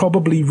will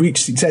probably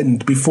reach its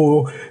end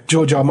before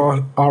George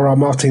R.R.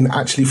 Martin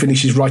actually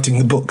finishes writing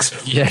the books.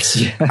 Yes,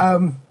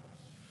 yeah.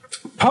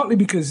 Partly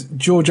because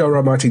George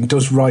R.R. Martin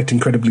does write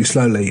incredibly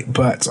slowly,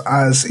 but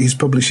as his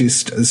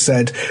publicist has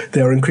said,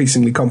 they are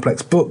increasingly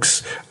complex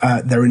books,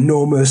 they're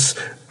enormous,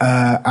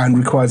 and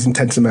requires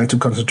intense amount of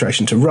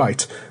concentration to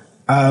write.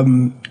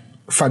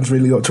 Fans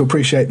really ought to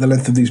appreciate the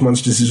length of these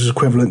monsters is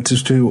equivalent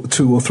to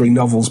two or three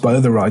novels by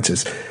other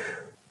writers.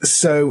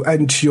 So,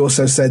 and she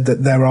also said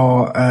that there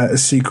are a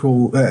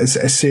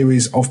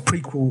series of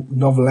prequel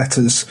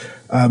novellettes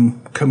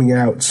coming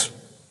out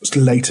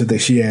later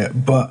this year,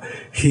 but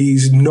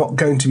he's not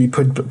going to be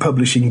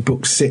publishing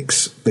book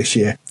 6 this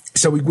year.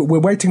 So we're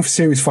waiting for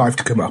series 5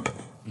 to come up.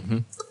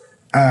 Mm-hmm.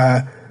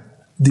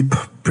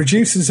 The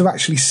producers have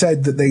actually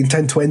said that they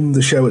intend to end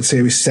the show at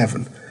series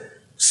 7.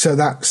 So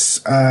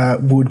that's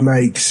would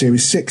make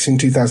series 6 in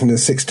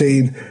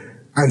 2016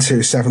 and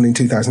series 7 in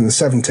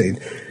 2017.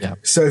 Yeah.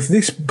 So if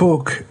this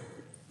book,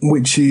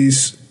 which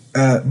is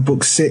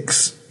book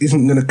 6,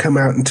 isn't going to come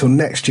out until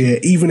next year,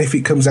 even if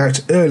it comes out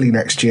early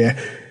next year,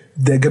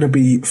 they're going to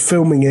be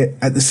filming it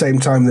at the same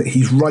time that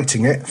he's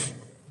writing it.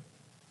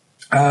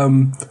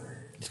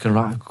 He's going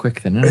to write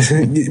quick then,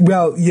 isn't he?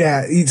 Well,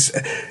 yeah, he's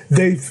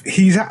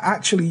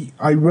actually,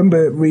 I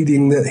remember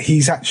reading that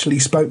he's actually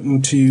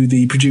spoken to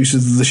the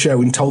producers of the show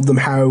and told them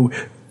how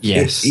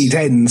it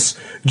ends,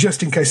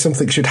 just in case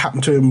something should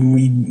happen to him and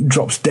he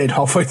drops dead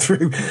halfway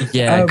through.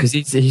 Yeah, because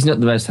he's not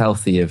the most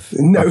healthy of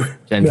No,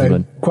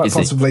 gentlemen. quite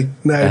possibly,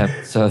 no.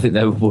 So I think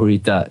they were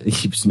worried that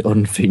he was an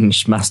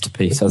unfinished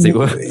masterpiece, as it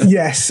were.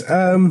 Yes.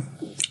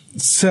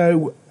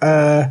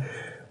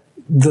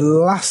 The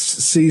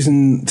last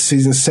season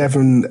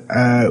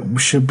 7,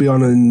 should be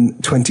on in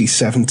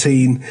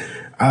 2017,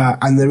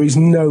 and there is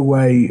no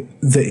way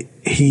that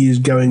he is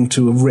going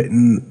to have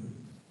written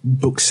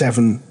book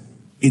 7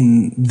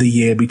 in the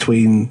year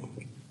between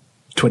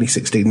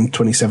 2016 and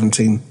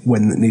 2017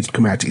 when it needs to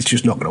come out. It's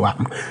just not going to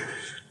happen.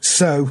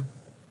 So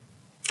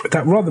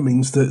that rather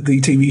means that the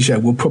TV show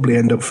will probably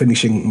end up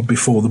finishing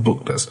before the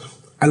book does.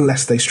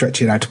 unless they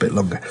stretch it out a bit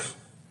longer,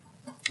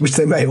 which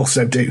they may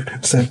also do.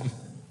 So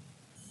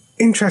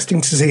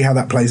interesting to see how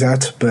that plays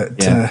out. But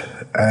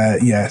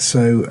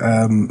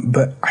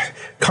but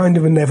kind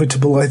of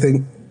inevitable, I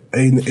think,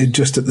 in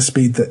just at the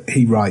speed that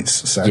he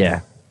writes. So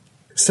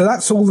so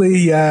that's all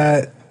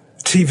the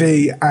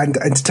TV and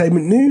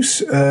entertainment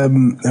news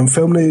and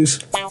film news.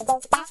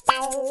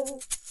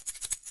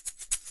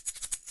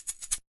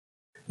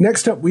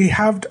 Next up, we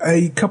have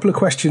a couple of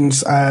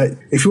questions.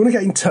 If you want to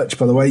get in touch,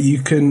 by the way,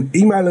 you can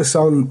email us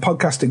on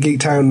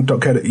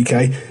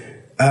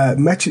podcast@geektown.co.uk,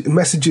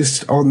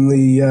 messages on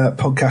the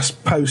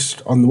podcast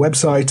post on the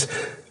website,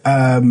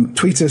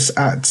 tweet us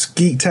at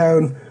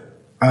Geektown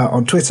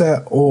on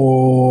Twitter,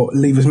 or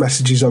leave us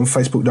messages on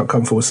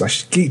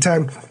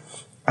facebook.com/Geektown.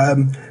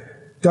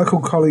 Guy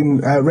called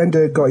Colin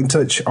Render got in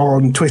touch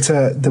on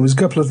Twitter. There was a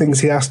couple of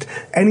things he asked.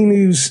 Any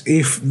news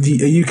if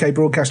a UK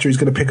broadcaster is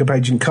going to pick up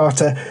Agent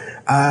Carter?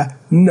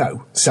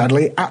 No,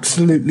 sadly.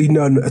 Absolutely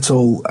none at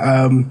all.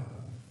 I'm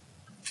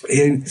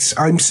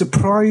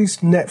surprised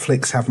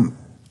Netflix haven't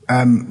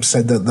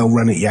said that they'll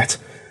run it yet,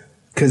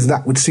 because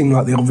that would seem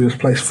like the obvious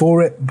place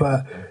for it.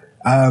 But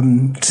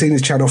seeing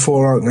as Channel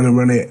 4 aren't going to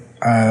run it,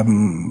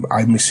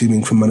 I'm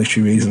assuming for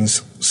monetary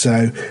reasons.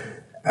 So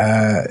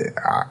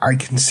I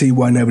can see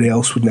why nobody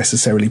else would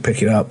necessarily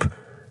pick it up.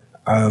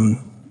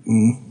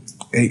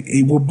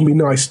 It would be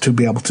nice to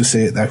be able to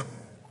see it, though,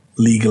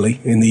 legally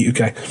in the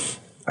UK.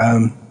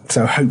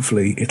 So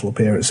hopefully it'll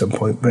appear at some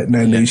point, but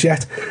no news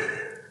yet.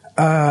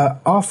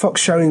 Are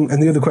Fox showing,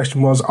 and the other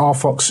question was, are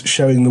Fox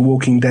showing The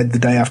Walking Dead the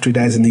day after it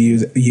airs in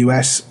the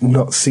US?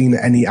 Not seen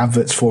any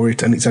adverts for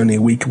it, and it's only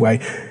a week away.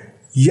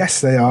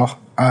 Yes, they are.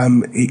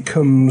 It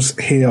comes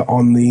here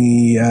on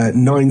the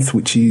 9th,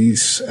 which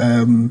is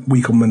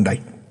week on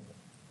Monday.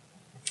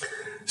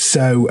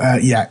 So,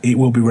 it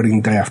will be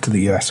running the day after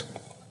the US.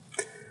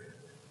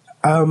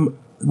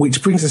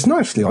 Which brings us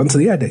nicely on to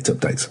the air date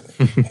updates.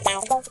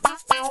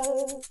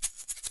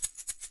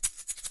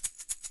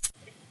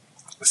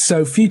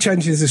 So, few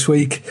changes this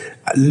week.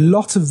 A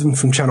lot of them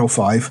from Channel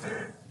 5.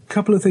 A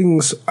couple of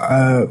things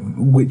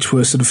which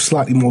were sort of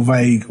slightly more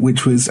vague,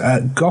 which was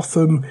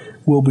Gotham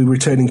will be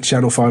returning to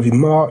Channel 5 in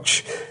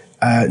March.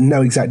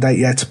 No exact date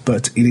yet,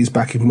 but it is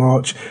back in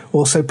March.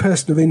 Also,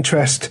 Person of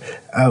Interest,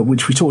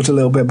 which we talked a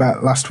little bit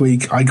about last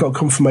week. I got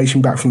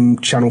confirmation back from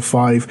Channel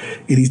 5.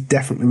 It is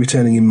definitely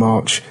returning in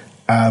March.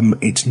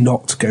 It's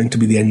not going to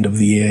be the end of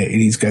the year.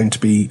 It is going to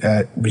be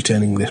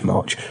returning this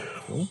March.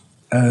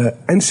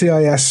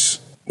 NCIS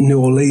New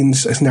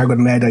Orleans has now got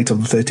an air date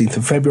of the 13th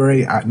of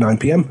February at 9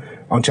 p.m.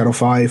 on Channel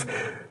 5.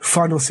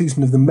 Final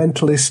season of The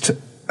Mentalist,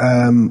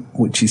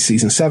 which is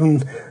season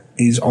 7,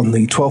 is on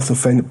the 12th of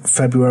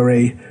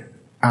February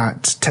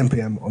at 10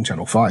 p.m. on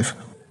Channel 5.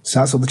 So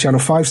that's all the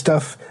Channel 5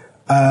 stuff.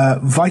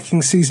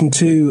 Vikings season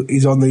 2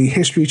 is on the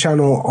History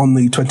Channel on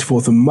the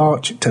 24th of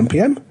March at 10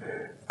 p.m.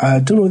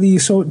 Don't know whether you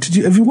saw.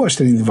 Have you watched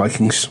any of the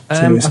Vikings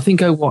series? I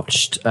think I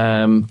watched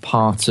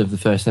part of the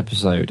first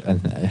episode,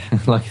 and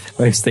like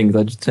most things,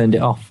 I just turned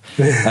it off.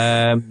 Just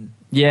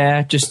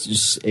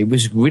it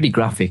was really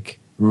graphic,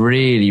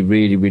 really,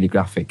 really, really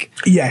graphic.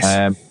 Yes,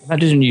 that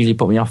doesn't usually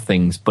put me off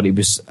things, but it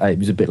was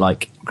a bit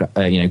like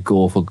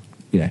gore for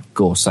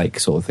gore's sake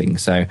sort of thing.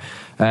 So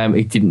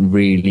it didn't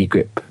really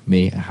grip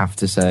me, I have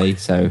to say.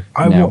 So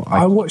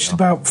I watched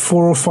about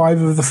 4 or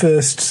 5 of the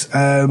first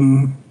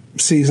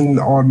season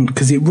on,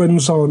 because it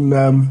runs on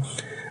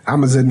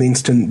Amazon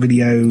Instant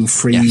Video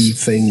free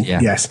thing. Yeah.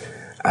 Yes,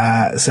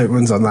 so it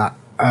runs on that.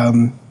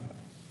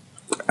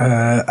 And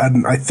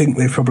I think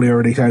they've probably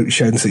already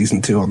shown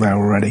season 2 on there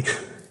already.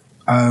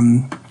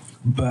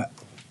 But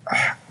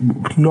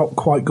not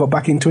quite got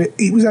back into it.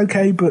 It was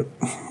okay, but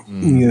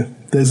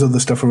there's other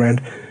stuff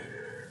around.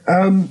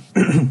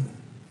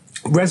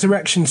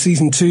 Resurrection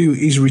season 2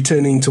 is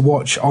returning to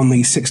watch on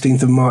the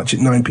 16th of March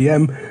at 9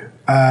 p.m.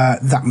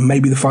 That may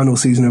be the final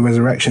season of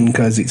Resurrection,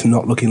 because it's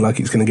not looking like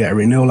it's going to get a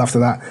renewal after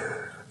that.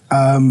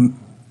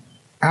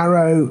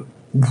 Arrow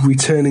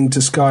returning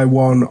to Sky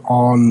One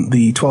on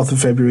the 12th of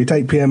February at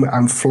 8 p.m.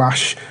 and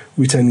Flash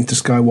returning to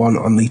Sky One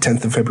on the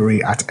 10th of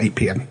February at 8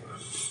 p.m.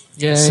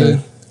 Yay. So,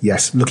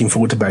 yes, looking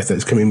forward to both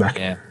those coming back.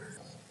 Yeah.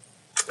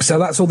 So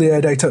that's all the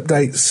air date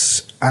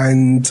updates.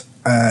 And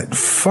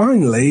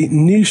finally,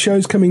 new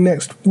shows coming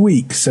next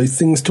week, so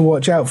things to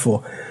watch out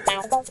for.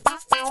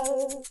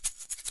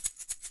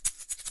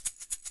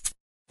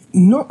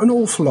 Not an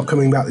awful lot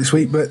coming back this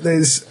week, but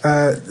there's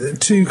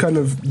 2 kind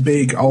of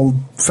big old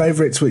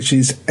favourites, which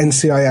is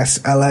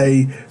NCIS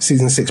LA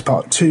Season 6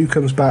 Part 2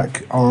 comes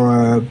back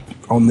on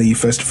the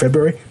 1st of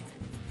February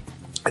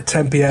at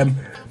 10 p.m.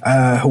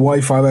 Hawaii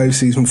Five-0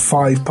 Season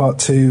 5 Part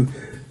 2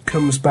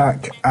 comes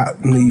back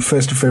at the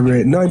 1st of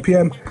February at 9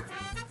 p.m.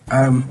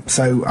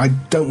 So I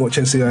don't watch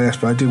NCIS,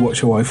 but I do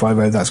watch Hawaii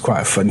Five-0. That's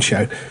quite a fun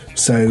show.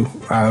 So,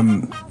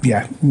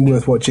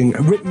 worth watching.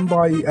 Written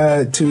by 2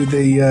 of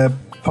the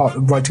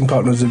writing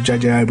partners of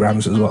J.J.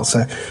 Abrams as well,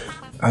 so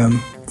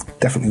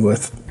definitely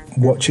worth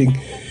watching.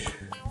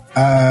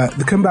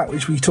 The Comeback,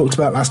 which we talked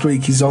about last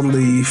week, is on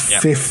the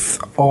 5th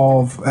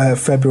of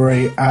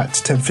February at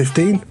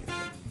 10:15.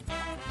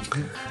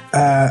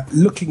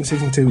 Looking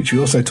season 2, which we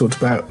also talked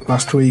about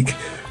last week,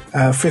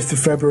 5th of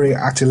February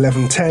at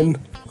 11:10.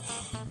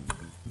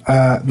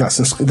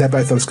 They're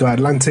both on Sky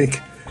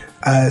Atlantic.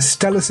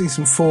 Stella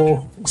season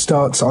 4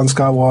 starts on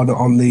Sky One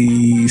on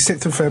the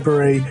 6th of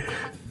February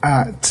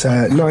at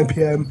 9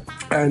 p.m.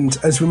 And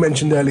as we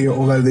mentioned earlier,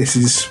 although this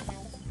is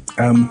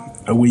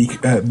a week,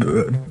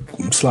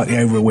 slightly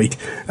over a week,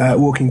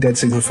 Walking Dead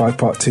season 5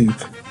 part 2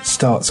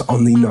 starts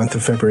on the 9th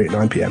of February at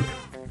 9 p.m.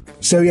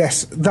 So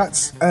yes,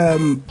 that's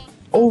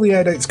all the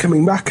air dates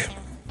coming back.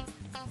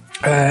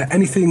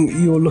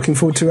 Anything you're looking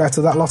forward to out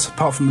of that lot,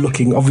 apart from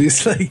looking,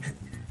 obviously?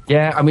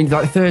 Yeah, I mean,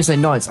 like Thursday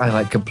nights are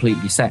like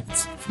completely set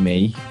for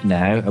me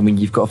now. I mean,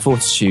 you've got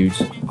Fortitude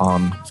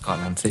on Sky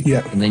Atlantic,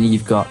 yeah, and then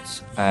you've got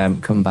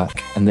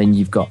Comeback, and then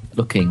you've got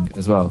Looking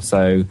as well.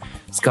 So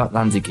Sky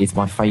Atlantic is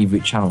my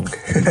favourite channel,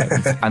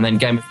 and then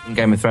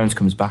Game of Thrones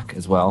comes back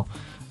as well.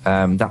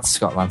 That's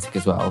Sky Atlantic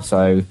as well.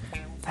 So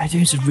they're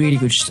doing some really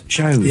good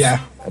shows.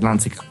 Yeah,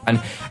 Atlantic,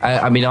 and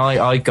I mean,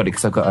 I got it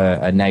because I've got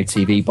a Now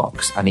TV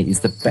box, and it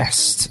is the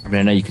best. I mean,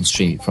 I know you can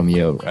stream it from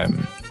your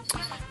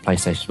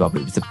PlayStation as well,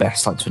 but it was the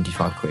best like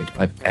 25 quid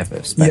I've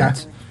ever spent. Yeah.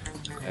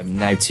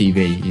 Now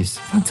TV is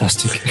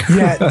fantastic.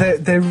 Yeah,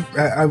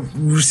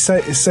 I've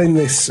seen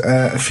this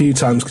a few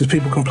times because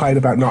people complain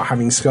about not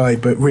having Sky,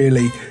 but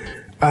really,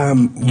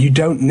 you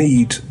don't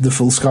need the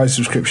full Sky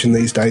subscription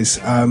these days.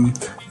 The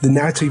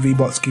Now TV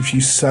box gives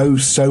you so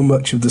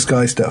much of the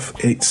Sky stuff.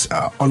 It's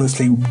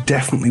honestly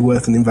definitely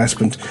worth an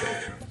investment.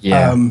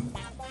 Yeah. And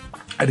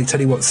it's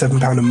only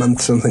 £7 a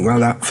month, something like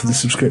that, for the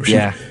subscription.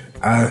 Yeah.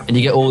 And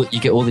you get all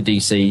the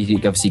DC. You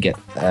obviously get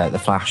the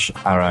Flash,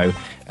 Arrow,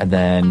 and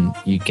then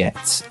you get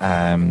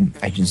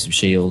Agents of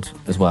S.H.I.E.L.D.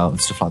 as well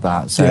and stuff like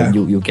that. So yeah,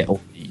 you'll get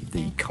all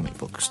the comic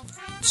books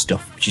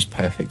stuff, which is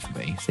perfect for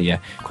me. So yeah,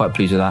 quite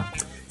pleased with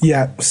that.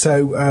 Yeah,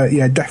 so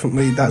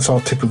definitely that's our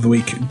tip of the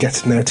week.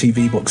 Get a Now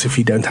TV box if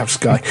you don't have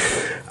Sky.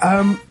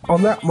 On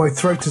that, my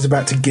throat is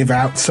about to give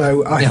out,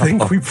 so I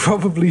think we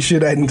probably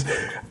should end.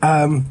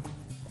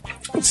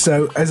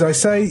 So, as I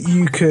say,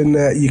 you can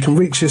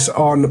reach us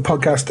on the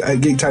podcast at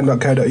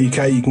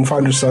geektown.co.uk. You can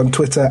find us on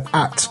Twitter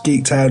at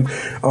Geektown,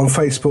 on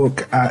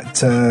Facebook at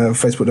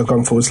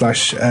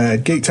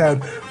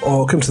facebook.com/Geektown,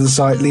 or come to the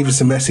site, leave us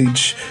a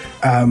message.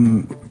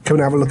 Come and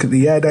have a look at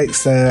the air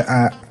dates.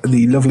 The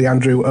lovely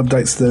Andrew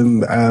updates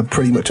them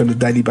pretty much on a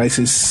daily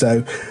basis,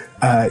 so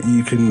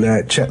you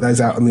can check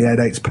those out on the air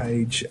dates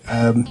page.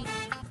 And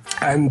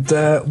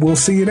we'll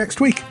see you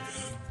next week.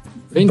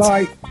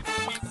 Bye.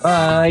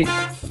 Bye.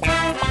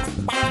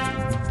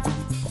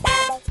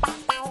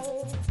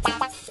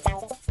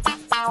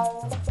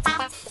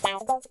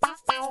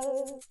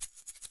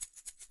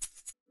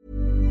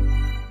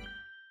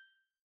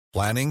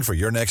 Planning for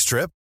your next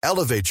trip?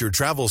 Elevate your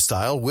travel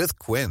style with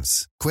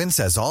Quince. Quince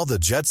has all the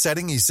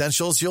jet-setting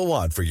essentials you'll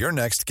want for your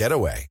next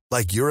getaway,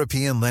 like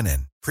European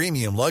linen,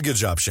 premium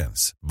luggage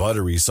options,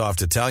 buttery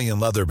soft Italian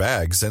leather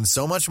bags, and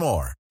so much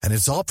more. And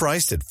it's all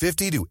priced at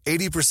 50 to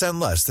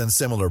 80% less than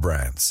similar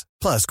brands.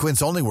 Plus,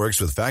 Quince only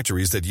works with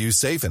factories that use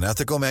safe and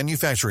ethical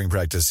manufacturing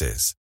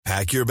practices.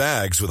 Pack your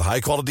bags with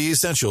high-quality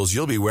essentials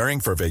you'll be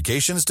wearing for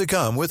vacations to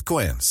come with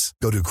Quince.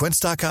 Go to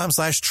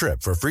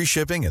quince.com/trip for free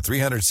shipping and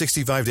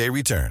 365-day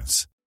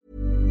returns.